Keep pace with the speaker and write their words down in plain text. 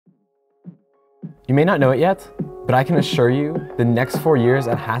You may not know it yet, but I can assure you the next 4 years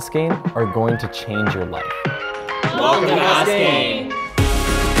at Haskayne are going to change your life. Welcome to Haskayne!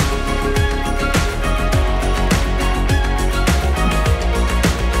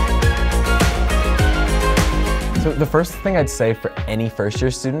 So the first thing I'd say for any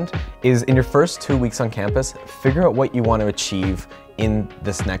first-year student is in your first 2 weeks on campus, figure out what you want to achieve in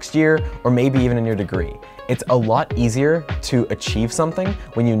this next year, or maybe even in your degree. It's a lot easier to achieve something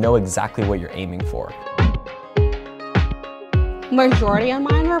when you know exactly what you're aiming for. Majority of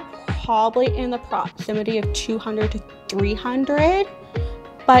mine were probably in the proximity of 200 to 300,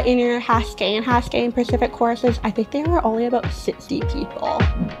 but in your Haskayne Pacific courses, I think there were only about 60 people.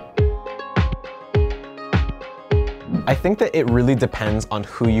 I think that it really depends on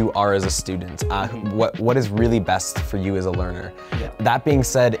who you are as a student, what is really best for you as a learner. Yeah. That being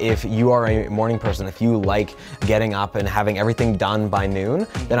said, if you are a morning person, if you like getting up and having everything done by noon,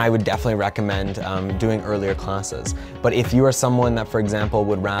 then I would definitely recommend doing earlier classes. But if you are someone that, for example,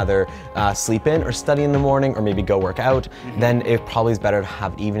 would rather sleep in or study in the morning or maybe go work out, then it probably is better to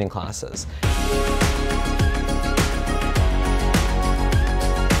have evening classes.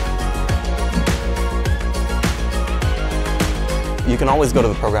 You can always go to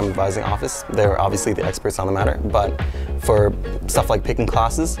the program advising office. They're obviously the experts on the matter, but for stuff like picking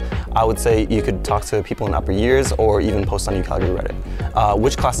classes, I would say you could talk to people in upper years or even post on UCalgary Reddit.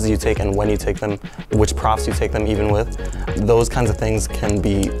 Which classes you take and when you take them, which profs you take them even with, those kinds of things can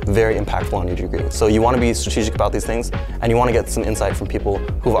be very impactful on your degree. So you want to be strategic about these things and you want to get some insight from people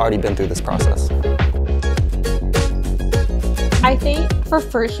who've already been through this process. I think for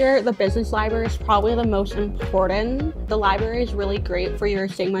first year, the business library is probably the most important. The library is really great for your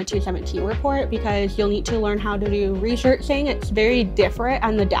Sigma 217 report because you'll need to learn how to do researching. It's very different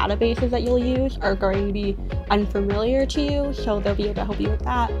and the databases that you'll use are going to be unfamiliar to you, so they'll be able to help you with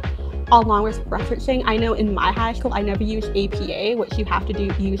that. Along with referencing, I know in my high school, I never used APA, which you have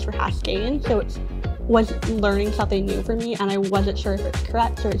to use for Haskayne, so it was learning something new for me and I wasn't sure if it's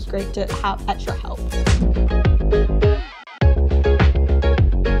correct, so it's great to have extra help.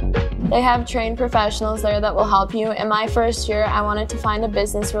 They have trained professionals there that will help you. In my first year, I wanted to find a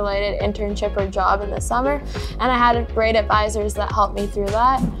business-related internship or job in the summer, and I had great advisors that helped me through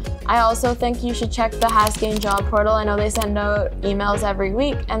that. I also think you should check the Haskayne job portal. I know they send out emails every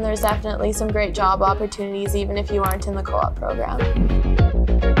week, and there's definitely some great job opportunities even if you aren't in the co-op program.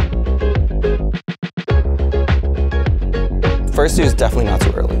 First year is definitely not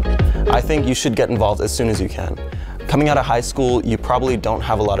too early. I think you should get involved as soon as you can. Coming out of high school, you probably don't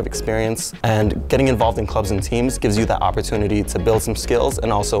have a lot of experience, and getting involved in clubs and teams gives you that opportunity to build some skills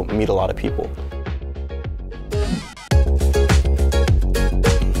and also meet a lot of people.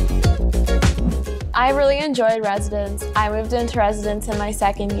 I really enjoyed residence. I moved into residence in my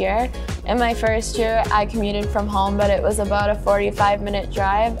second year. In my first year, I commuted from home, but it was about a 45-minute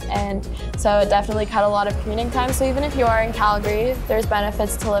drive, and so it definitely cut a lot of commuting time. So even if you are in Calgary, there's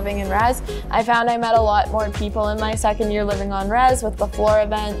benefits to living in res. I found I met a lot more people in my second year living on res with the floor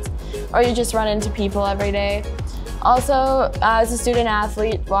events, or you just run into people every day. Also, as a student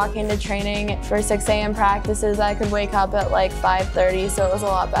athlete, walking to training for 6 a.m. practices, I could wake up at like 5:30, so it was a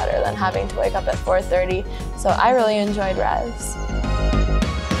lot better than having to wake up at 4:30. So I really enjoyed res.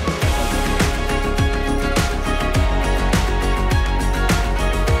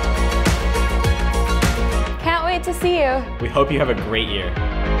 Can't wait to see you. We hope you have a great year.